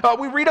often.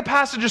 We read a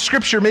passage of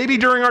Scripture, maybe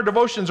during our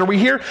devotions, or we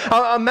hear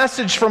a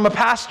message from a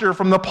pastor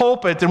from the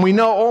pulpit, and we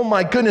know, oh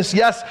my goodness,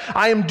 yes,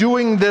 I am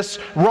doing this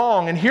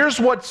wrong. And here's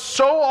what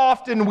so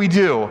often we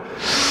do.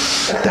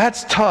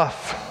 That's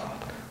tough.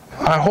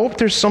 I hope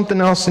there's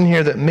something else in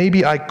here that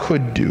maybe I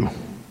could do.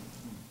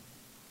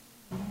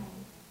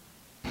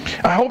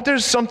 I hope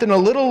there's something a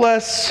little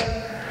less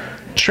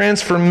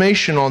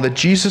transformational that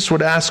Jesus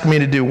would ask me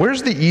to do.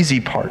 Where's the easy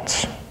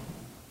parts?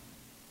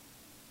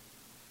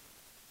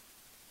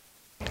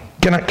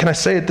 Can I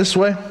say it this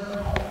way?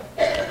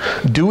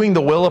 Doing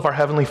the will of our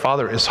Heavenly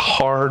Father is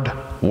hard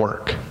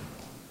work.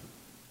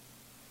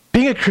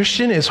 Being a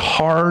Christian is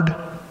hard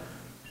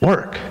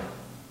work.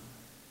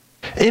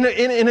 In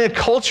a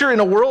culture, in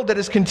a world that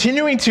is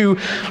continuing to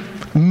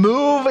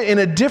move in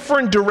a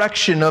different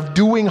direction of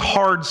doing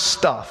hard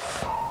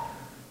stuff,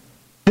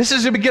 this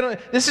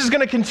is going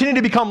to continue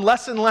to become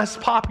less and less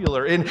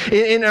popular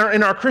in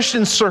our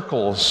Christian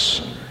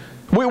circles.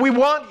 We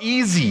want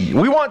easy.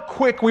 We want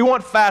quick. We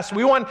want fast.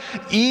 We want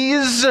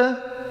ease.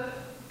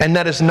 And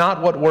that is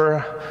not what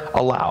we're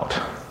allowed.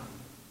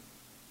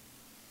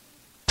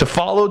 To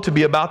follow, to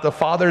be about the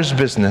Father's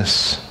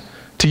business,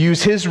 to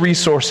use His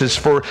resources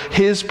for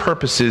His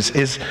purposes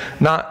is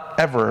not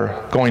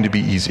ever going to be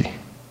easy.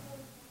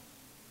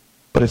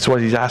 But it's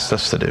what He's asked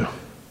us to do.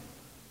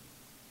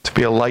 To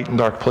be a light in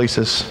dark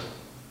places,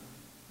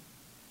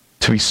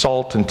 to be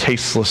salt in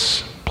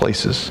tasteless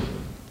places,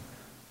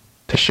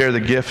 to share the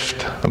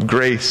gift of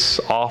grace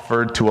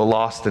offered to a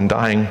lost and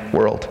dying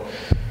world.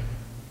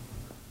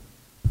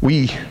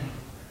 We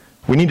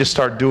need to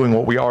start doing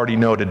what we already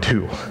know to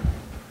do.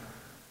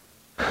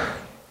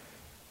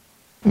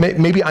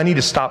 Maybe I need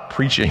to stop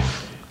preaching.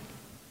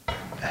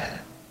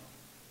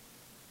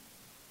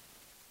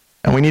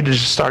 And we need to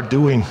just start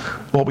doing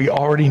what we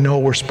already know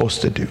we're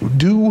supposed to do.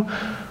 Do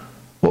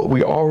what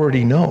we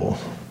already know.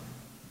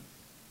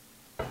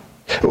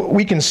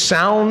 We can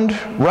sound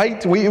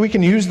right. We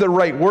can use the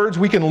right words.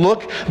 We can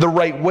look the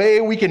right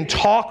way. We can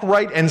talk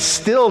right and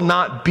still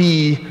not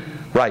be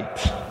right.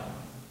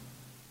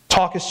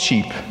 Talk is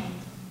cheap.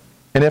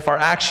 And if our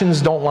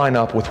actions don't line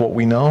up with what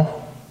we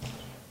know,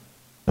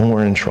 then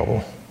we're in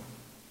trouble.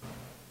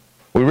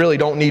 We really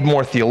don't need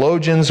more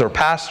theologians or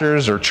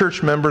pastors or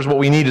church members. What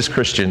we need is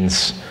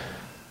Christians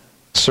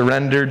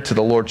surrendered to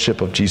the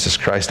lordship of Jesus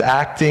Christ,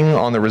 acting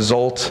on the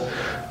result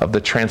of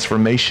the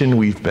transformation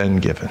we've been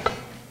given.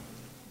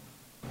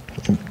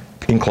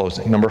 In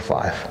closing, number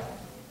 5,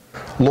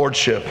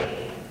 lordship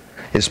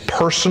is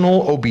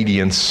personal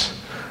obedience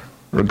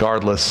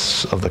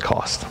regardless of the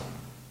cost.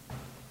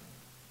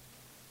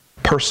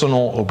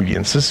 Personal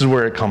obedience. This is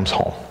where it comes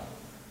home.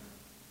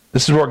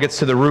 This is where it gets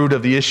to the root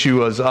of the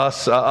issue of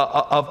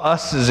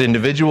us as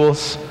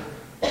individuals.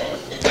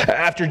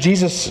 After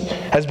Jesus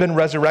has been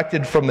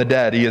resurrected from the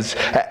dead, He has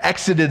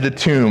exited the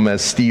tomb,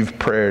 as Steve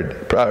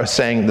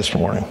sang this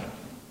morning.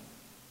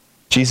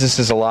 Jesus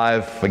is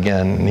alive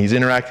again, and He's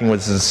interacting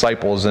with His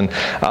disciples, and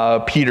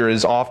Peter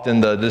is often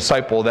the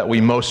disciple that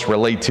we most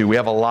relate to. We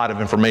have a lot of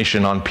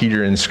information on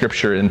Peter in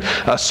Scripture, and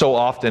so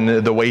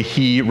often the way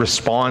he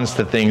responds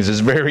to things is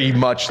very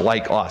much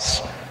like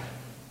us.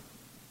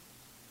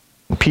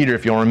 Peter,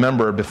 if you'll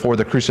remember, before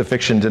the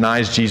crucifixion,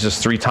 denies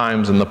Jesus 3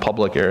 times in the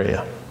public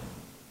area.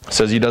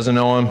 Says he doesn't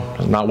know Him,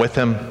 is not with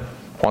Him,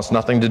 wants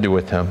nothing to do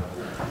with Him.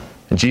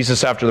 And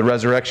Jesus, after the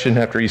resurrection,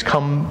 after He's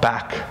come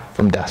back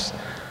from death,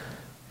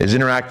 is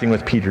interacting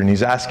with Peter, and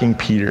He's asking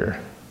Peter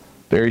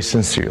very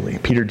sincerely,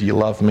 "Peter, do you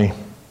love me?"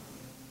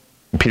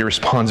 And Peter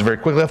responds very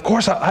quickly, "Of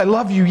course, I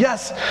love you.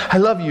 Yes, I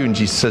love you." And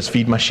Jesus says,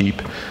 "Feed my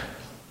sheep."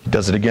 He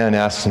does it again,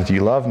 asks him, "Do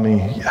you love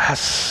me?"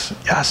 "Yes,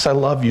 yes, I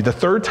love you." The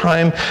 3rd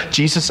time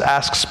Jesus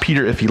asks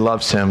Peter if he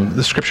loves him,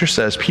 the Scripture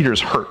says Peter's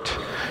hurt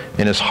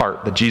in his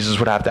heart that Jesus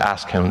would have to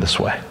ask him this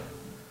way.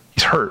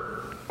 He's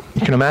hurt.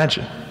 You can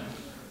imagine.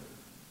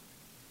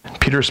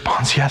 Peter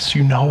responds, yes,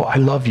 you know I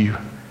love you.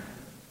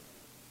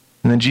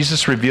 And then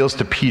Jesus reveals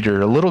to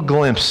Peter a little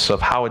glimpse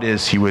of how it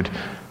is he would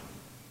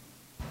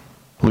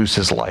lose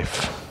his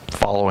life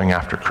following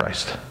after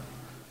Christ.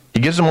 He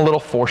gives him a little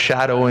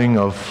foreshadowing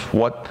of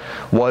what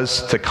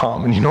was to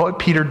come. And you know what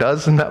Peter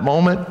does in that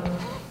moment?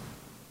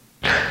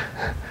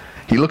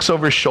 He looks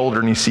over his shoulder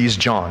and he sees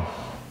John,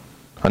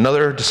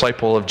 another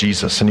disciple of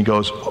Jesus, and he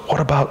goes, what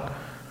about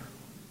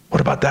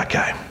that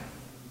guy?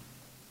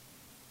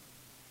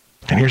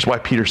 And here's why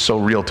Peter's so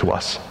real to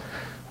us.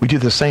 We do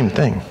the same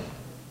thing.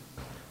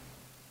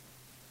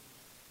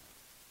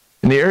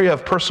 In the area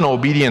of personal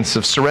obedience,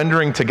 of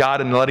surrendering to God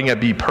and letting it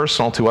be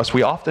personal to us,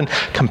 we often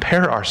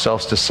compare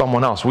ourselves to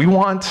someone else. We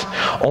want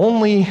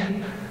only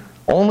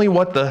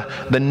what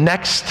the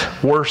next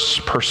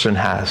worst person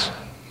has.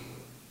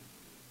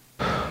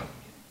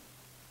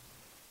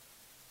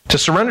 To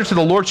surrender to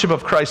the lordship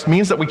of Christ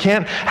means that we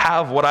can't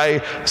have what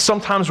I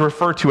sometimes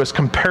refer to as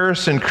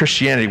comparison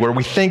Christianity, where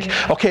we think,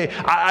 okay,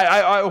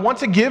 I want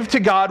to give to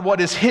God what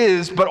is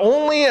his, but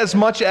only as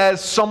much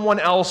as someone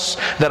else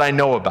that I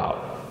know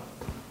about.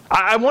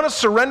 I want to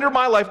surrender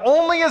my life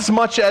only as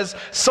much as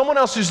someone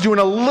else who's doing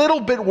a little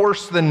bit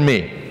worse than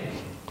me.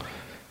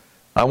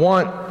 I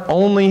want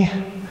only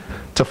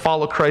to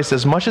follow Christ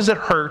as much as it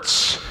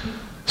hurts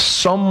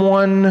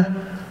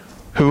someone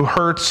who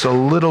hurts a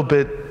little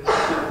bit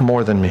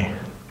more than me,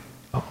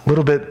 a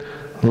little bit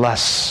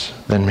less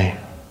than me.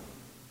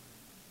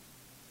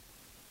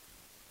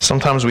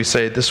 Sometimes we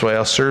say it this way,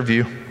 I'll serve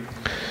you,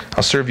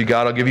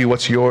 God, I'll give you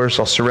what's yours,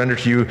 I'll surrender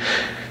to you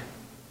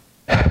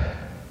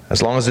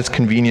as long as it's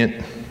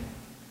convenient,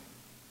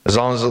 as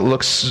long as it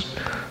looks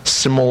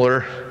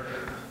similar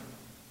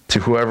to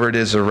whoever it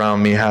is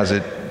around me has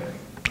it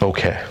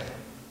okay.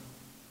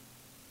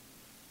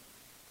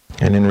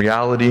 And in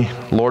reality,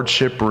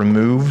 lordship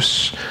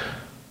removes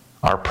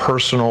our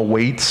personal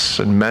weights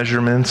and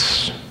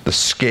measurements, the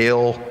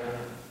scale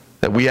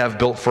that we have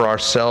built for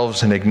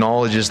ourselves, and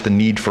acknowledges the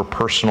need for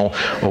personal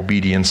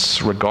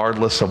obedience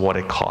regardless of what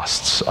it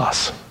costs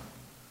us.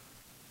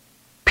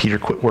 Peter,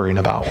 quit worrying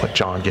about what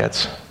John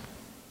gets.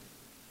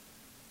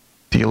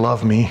 Do you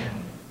love me?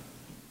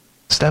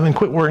 Stephen,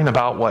 quit worrying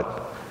about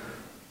what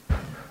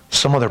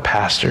some other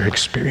pastor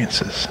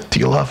experiences. Do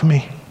you love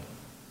me?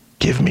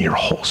 Give me your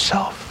whole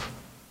self.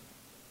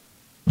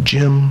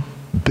 Jim,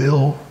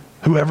 Bill,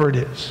 whoever it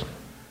is.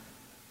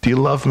 Do you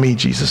love me?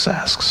 Jesus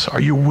asks.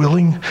 Are you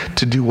willing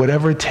to do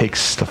whatever it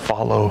takes to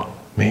follow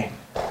me?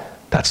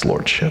 That's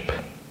lordship.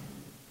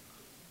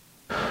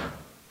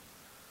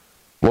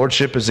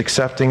 Lordship is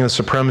accepting the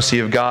supremacy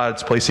of God.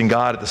 It's placing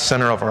God at the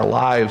center of our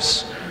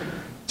lives.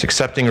 It's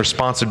accepting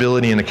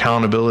responsibility and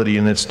accountability,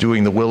 and it's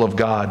doing the will of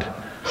God.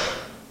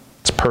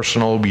 It's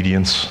personal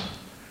obedience,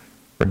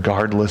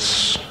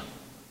 regardless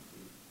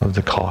of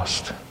the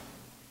cost.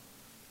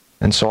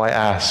 And so I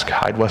ask,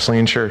 Hyde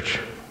Wesleyan Church,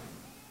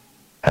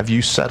 have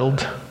you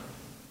settled?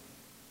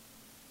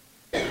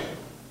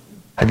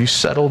 Have you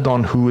settled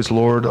on who is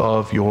Lord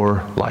of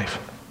your life?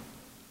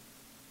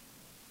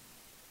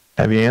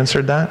 Have you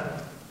answered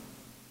that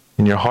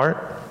in your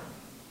heart?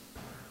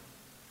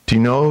 Do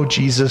you know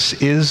Jesus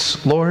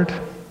is Lord?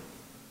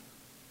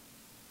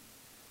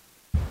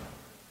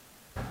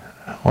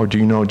 Or do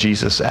you know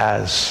Jesus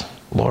as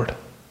Lord?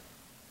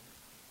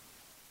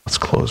 Let's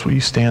close. Will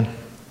you stand?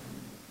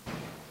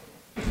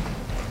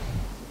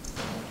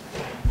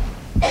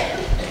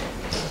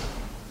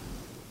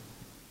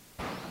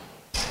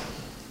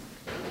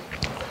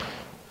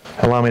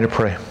 Allow me to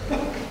pray.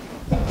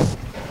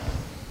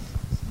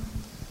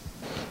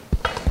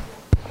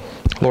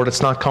 Lord,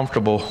 it's not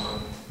comfortable.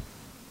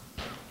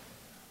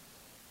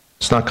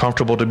 It's not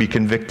comfortable to be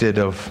convicted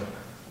of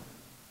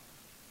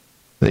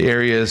the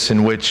areas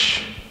in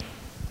which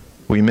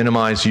we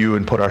minimize you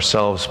and put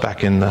ourselves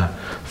back in the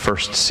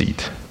first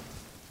seat.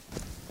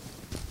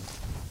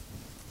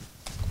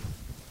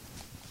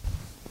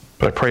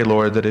 But I pray,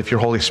 Lord, that if your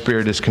Holy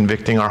Spirit is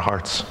convicting our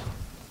hearts,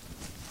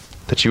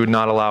 that you would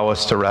not allow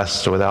us to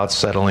rest without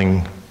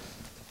settling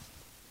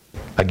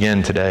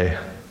again today,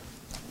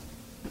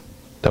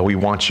 that we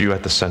want you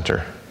at the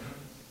center.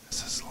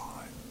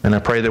 And I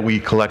pray that we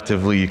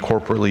collectively,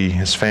 corporately,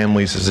 as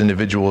families, as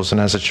individuals, and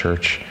as a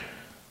church,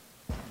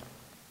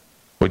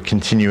 would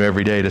continue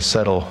every day to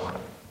settle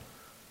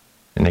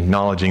in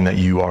acknowledging that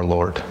you are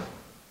Lord.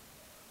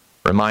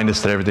 Remind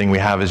us that everything we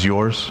have is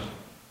yours.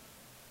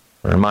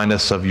 Remind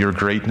us of your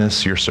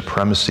greatness, your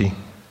supremacy.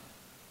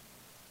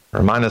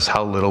 Remind us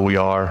how little we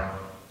are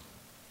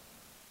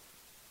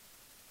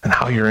and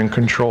how you're in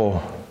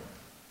control.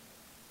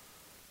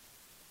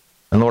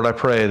 And Lord, I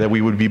pray that we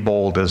would be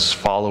bold as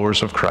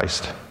followers of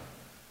Christ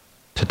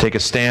to take a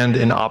stand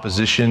in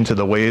opposition to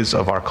the ways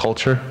of our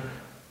culture,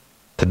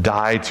 to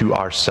die to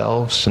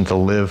ourselves and to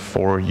live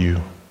for you.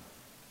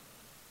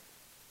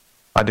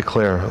 I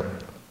declare,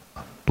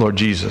 Lord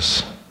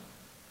Jesus,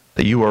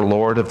 that you are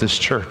Lord of this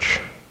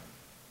church.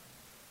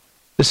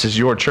 This is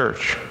your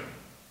church.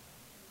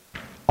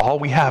 All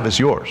we have is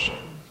yours.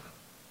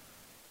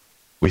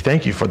 We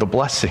thank you for the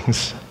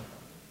blessings,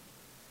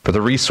 for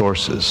the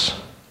resources,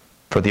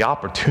 for the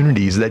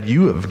opportunities that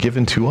you have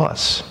given to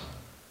us.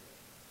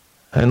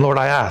 And Lord,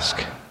 I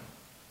ask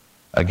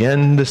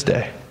again this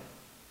day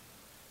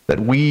that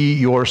we,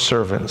 your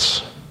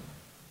servants,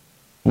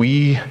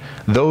 we,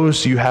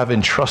 those you have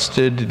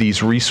entrusted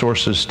these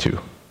resources to,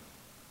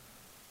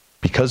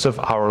 because of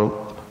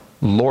our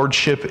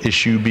lordship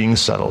issue being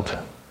settled,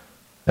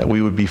 that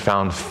we would be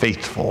found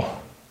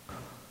faithful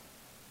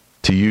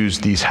to use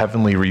these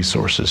heavenly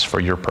resources for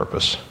your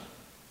purpose.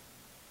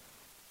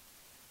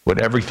 Would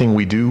everything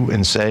we do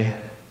and say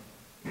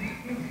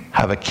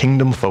have a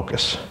kingdom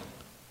focus?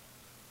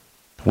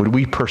 Would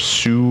we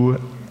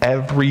pursue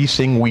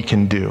everything we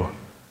can do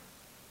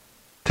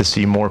to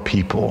see more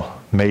people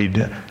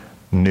made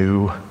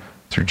new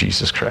through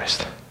Jesus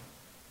Christ?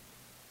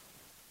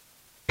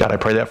 God, I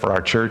pray that for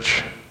our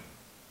church,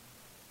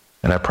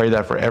 and I pray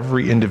that for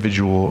every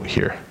individual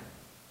here,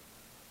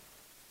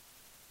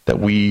 that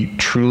we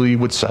truly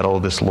would settle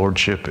this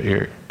lordship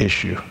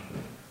issue,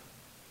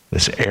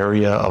 this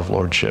area of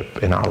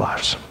lordship in our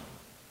lives.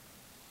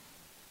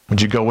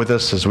 Would you go with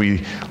us as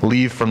we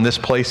leave from this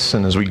place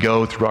and as we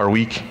go through our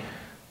week?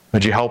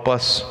 Would you help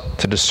us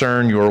to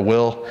discern your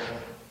will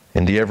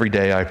in the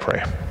everyday, I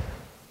pray.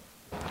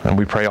 And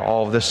we pray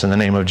all of this in the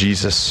name of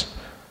Jesus.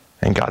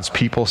 And God's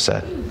people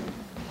said,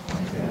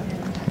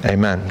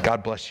 Amen.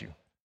 God bless you.